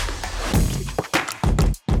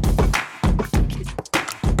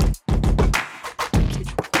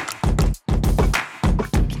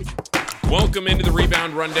Welcome into the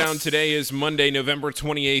Rebound Rundown. Today is Monday, November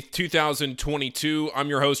 28th, 2022. I'm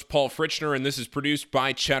your host, Paul Fritchner, and this is produced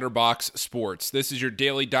by Chatterbox Sports. This is your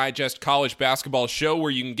daily digest college basketball show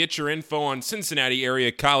where you can get your info on Cincinnati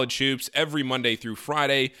area college hoops every Monday through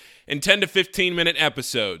Friday in 10 to 15-minute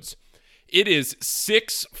episodes. It is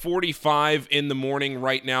 6:45 in the morning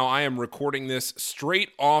right now. I am recording this straight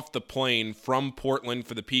off the plane from Portland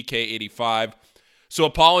for the PK85. So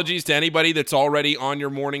apologies to anybody that's already on your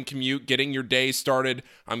morning commute, getting your day started.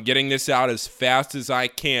 I'm getting this out as fast as I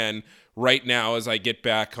can right now as I get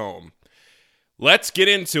back home. Let's get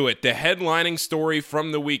into it. The headlining story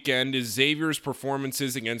from the weekend is Xavier's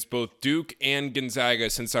performances against both Duke and Gonzaga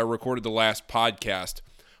since I recorded the last podcast.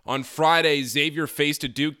 On Friday, Xavier faced a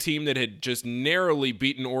Duke team that had just narrowly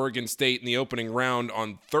beaten Oregon State in the opening round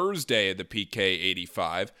on Thursday of the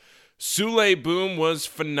PK85. Souley Boum was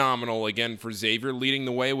phenomenal again for Xavier, leading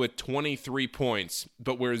the way with 23 points.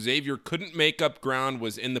 But where Xavier couldn't make up ground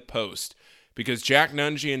was in the post, because Jack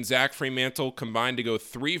Nunge and Zach Fremantle combined to go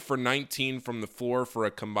 3 for 19 from the floor for a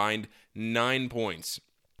combined 9 points.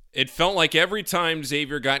 It felt like every time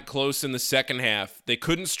Xavier got close in the second half, they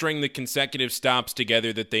couldn't string the consecutive stops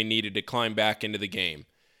together that they needed to climb back into the game.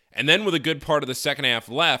 And then with a good part of the second half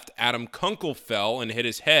left, Adam Kunkel fell and hit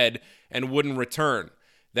his head and wouldn't return.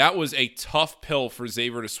 That was a tough pill for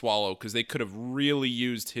Xavier to swallow because they could have really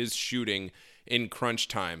used his shooting in crunch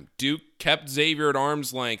time. Duke kept Xavier at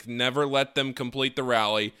arm's length, never let them complete the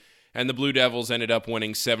rally, and the Blue Devils ended up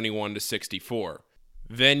winning 71-64.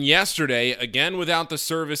 Then yesterday, again without the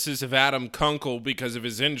services of Adam Kunkel because of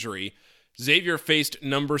his injury, Xavier faced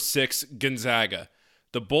number 6 Gonzaga.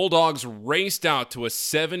 The Bulldogs raced out to a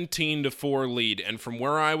 17-4 lead, and from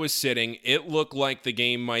where I was sitting, it looked like the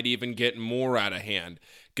game might even get more out of hand.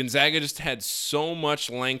 Gonzaga just had so much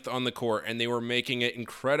length on the court, and they were making it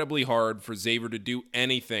incredibly hard for Xavier to do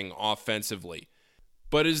anything offensively.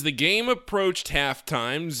 But as the game approached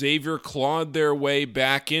halftime, Xavier clawed their way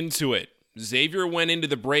back into it. Xavier went into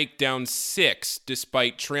the break down 6,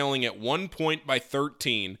 despite trailing at 1 point by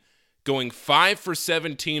 13, going 5 for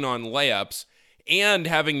 17 on layups, and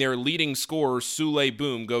having their leading scorer, Souley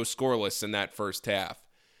Boum, go scoreless in that first half.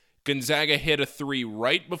 Gonzaga hit a 3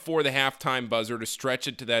 right before the halftime buzzer to stretch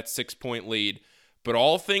it to that 6-point lead, but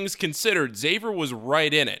all things considered, Xavier was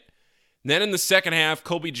right in it. Then in the second half,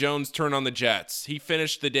 Colby Jones turned on the Jets. He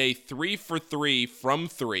finished the day 3 for 3 from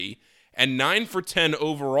 3, and 9 for 10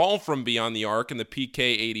 overall from beyond the arc in the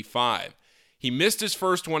PK85. He missed his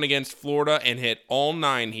first one against Florida and hit all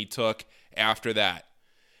 9 he took after that.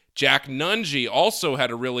 Jack Nunge also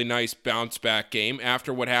had a really nice bounce-back game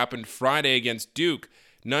after what happened Friday against Duke.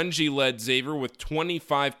 Nunge led Xavier with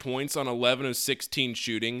 25 points on 11 of 16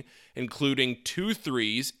 shooting, including 2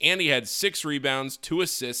 threes, and he had 6 rebounds, 2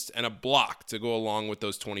 assists, and a block to go along with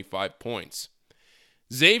those 25 points.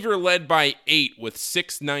 Xavier led by 8 with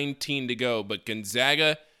 6:19 to go, but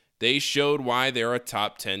Gonzaga, they showed why they're a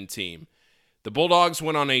top 10 team. The Bulldogs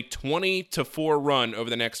went on a 20-4 run over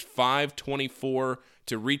the next 5:24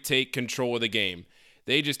 to retake control of the game.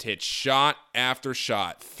 They just hit shot after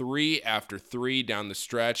shot, 3 after 3 down the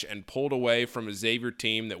stretch, and pulled away from a Xavier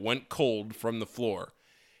team that went cold from the floor.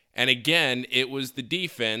 And again, it was the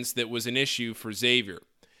defense that was an issue for Xavier.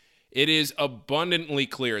 It is abundantly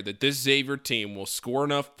clear that this Xavier team will score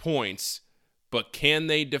enough points, but can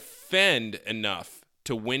they defend enough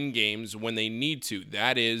to win games when they need to?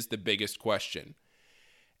 That is the biggest question.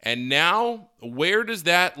 And now, where does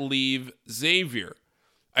that leave Xavier?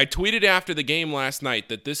 I tweeted after the game last night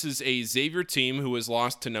that this is a Xavier team who has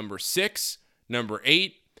lost to number 6, number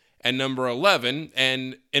 8, and number 11,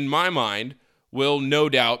 and in my mind, will no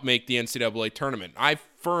doubt make the NCAA tournament. I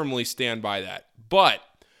firmly stand by that. But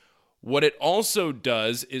what it also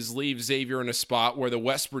does is leave Xavier in a spot where the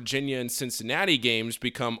West Virginia and Cincinnati games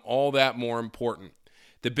become all that more important.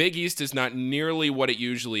 The Big East is not nearly what it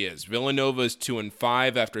usually is. Villanova is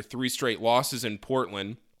 2-5 after 3 straight losses in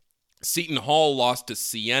Portland. Seton Hall lost to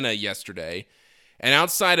Siena yesterday. And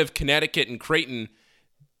outside of Connecticut and Creighton,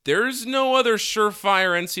 there's no other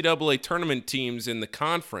surefire NCAA tournament teams in the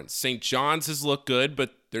conference. St. John's has looked good,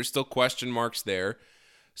 but there's still question marks there.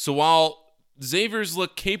 So while Xavier's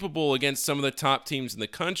look capable against some of the top teams in the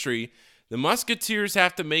country, the Musketeers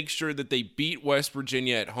have to make sure that they beat West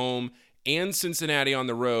Virginia at home and Cincinnati on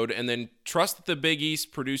the road, and then trust that the Big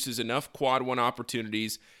East produces enough Quad 1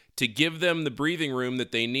 opportunities to give them the breathing room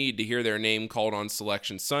that they need to hear their name called on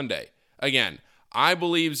Selection Sunday. Again, I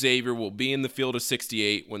believe Xavier will be in the field of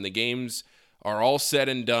 68 when the games are all said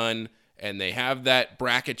and done and they have that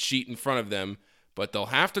bracket sheet in front of them, but they'll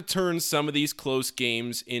have to turn some of these close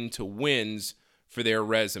games into wins for their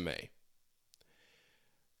resume.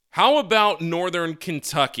 How about Northern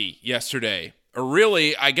Kentucky yesterday? Or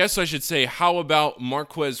really, I guess I should say, how about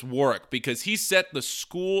Marquez Warwick? Because he set the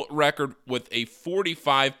school record with a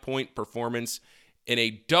 45-point performance in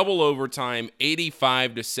a double overtime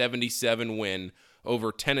 85-77 win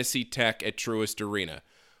over Tennessee Tech at Truist Arena.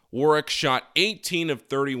 Warwick shot 18 of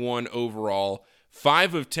 31 overall,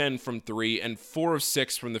 5 of 10 from 3, and 4 of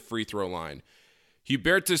 6 from the free throw line.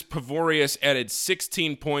 Hubertus Pavorius added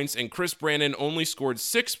 16 points, and Chris Brandon only scored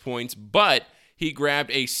 6 points, but he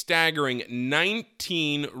grabbed a staggering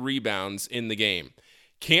 19 rebounds in the game.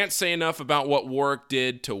 Can't say enough about what Warwick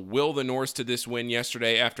did to will the Norse to this win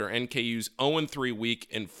yesterday after NKU's 0-3 week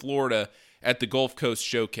in Florida at the Gulf Coast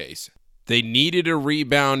Showcase. They needed a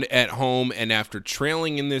rebound at home, and after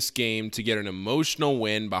trailing in this game, to get an emotional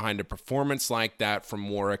win behind a performance like that from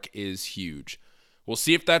Warwick is huge. We'll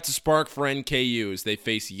see if that's a spark for NKU as they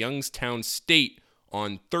face Youngstown State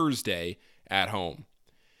on Thursday at home.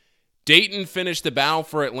 Dayton finished the battle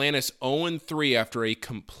for Atlantis 0-3 after a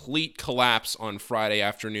complete collapse on Friday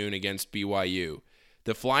afternoon against BYU.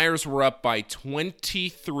 The Flyers were up by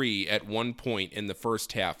 23 at one point in the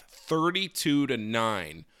first half,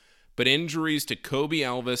 32-9, but injuries to Kobe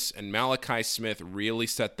Elvis and Malachi Smith really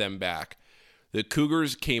set them back. The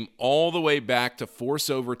Cougars came all the way back to force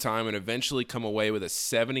overtime and eventually come away with a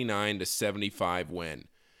 79-75 win.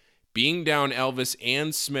 Being down Elvis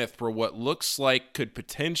and Smith for what looks like could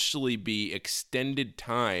potentially be extended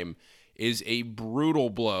time is a brutal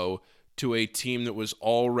blow to a team that was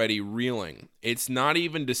already reeling. It's not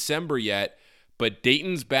even December yet, but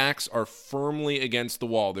Dayton's backs are firmly against the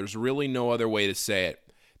wall. There's really no other way to say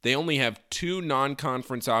it. They only have 2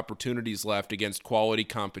 non-conference opportunities left against quality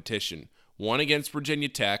competition. One against Virginia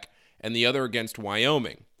Tech, and the other against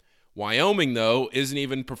Wyoming. Wyoming, though, isn't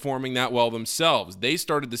even performing that well themselves. They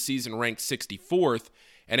started the season ranked 64th,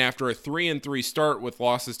 and after a 3-3 start with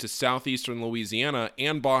losses to Southeastern Louisiana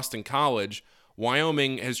and Boston College,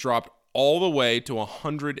 Wyoming has dropped all the way to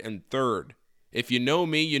 103rd. If you know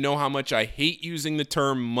me, you know how much I hate using the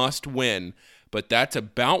term must win, but that's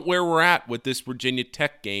about where we're at with this Virginia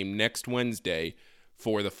Tech game next Wednesday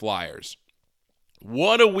for the Flyers.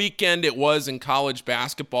 What a weekend it was in college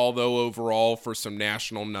basketball, though, overall, for some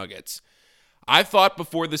national nuggets. I thought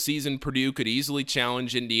before the season Purdue could easily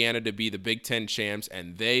challenge Indiana to be the Big Ten champs,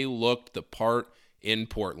 and they looked the part in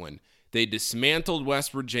Portland. They dismantled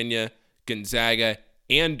West Virginia, Gonzaga,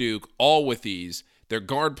 and Duke, all with ease. Their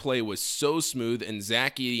guard play was so smooth, and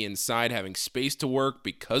Zach Edey inside having space to work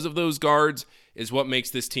because of those guards is what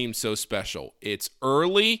makes this team so special. It's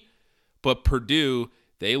early, but Purdue,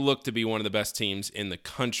 they look to be one of the best teams in the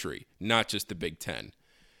country, not just the Big Ten.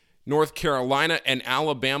 North Carolina and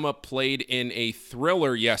Alabama played in a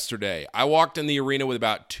thriller yesterday. I walked in the arena with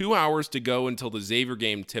about 2 hours to go until the Xavier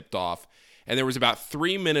game tipped off, and there was about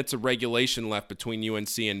 3 minutes of regulation left between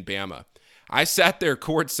UNC and Bama. I sat there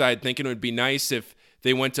courtside thinking it would be nice if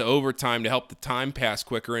they went to overtime to help the time pass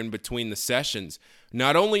quicker in between the sessions.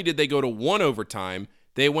 Not only did they go to 1 overtime,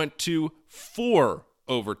 they went to 4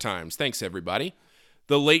 overtimes. Thanks, everybody.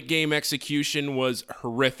 The late game execution was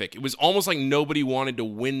horrific. It was almost like nobody wanted to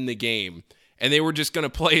win the game, and they were just going to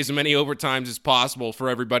play as many overtimes as possible for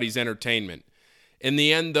everybody's entertainment. In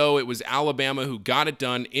the end, though, it was Alabama who got it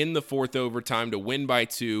done in the 4th overtime to win by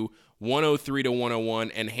 2,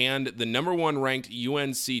 103-101, and hand the number 1 ranked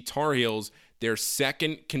UNC Tar Heels their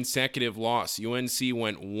 2nd consecutive loss. UNC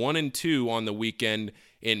went 1-2 on the weekend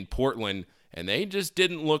in Portland, and they just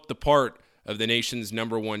didn't look the part of the nation's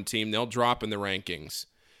number 1 team. They'll drop in the rankings.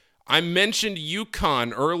 I mentioned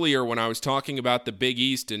UConn earlier when I was talking about the Big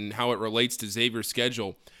East and how it relates to Xavier's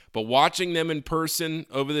schedule, but watching them in person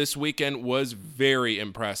over this weekend was very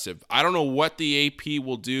impressive. I don't know what the AP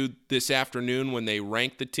will do this afternoon when they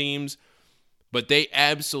rank the teams, but they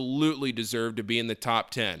absolutely deserve to be in the top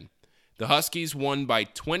 10. The Huskies won by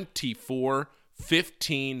 24,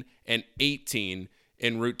 15, and 18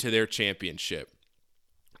 en route to their championship.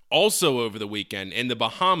 Also over the weekend, in the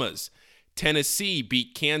Bahamas, Tennessee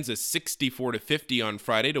beat Kansas 64-50 on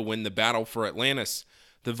Friday to win the battle for Atlantis.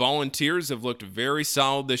 The Volunteers have looked very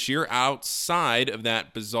solid this year outside of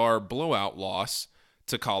that bizarre blowout loss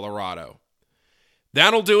to Colorado.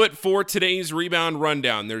 That'll do it for today's Rebound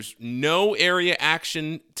Rundown. There's no area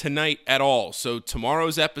action tonight at all, so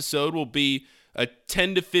tomorrow's episode will be a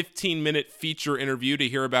 10 to 15 minute feature interview to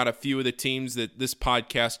hear about a few of the teams that this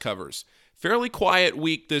podcast covers. Fairly quiet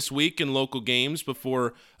week this week in local games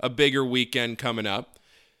before a bigger weekend coming up.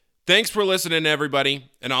 Thanks for listening, everybody,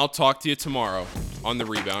 and I'll talk to you tomorrow on the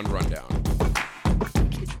Rebound Rundown.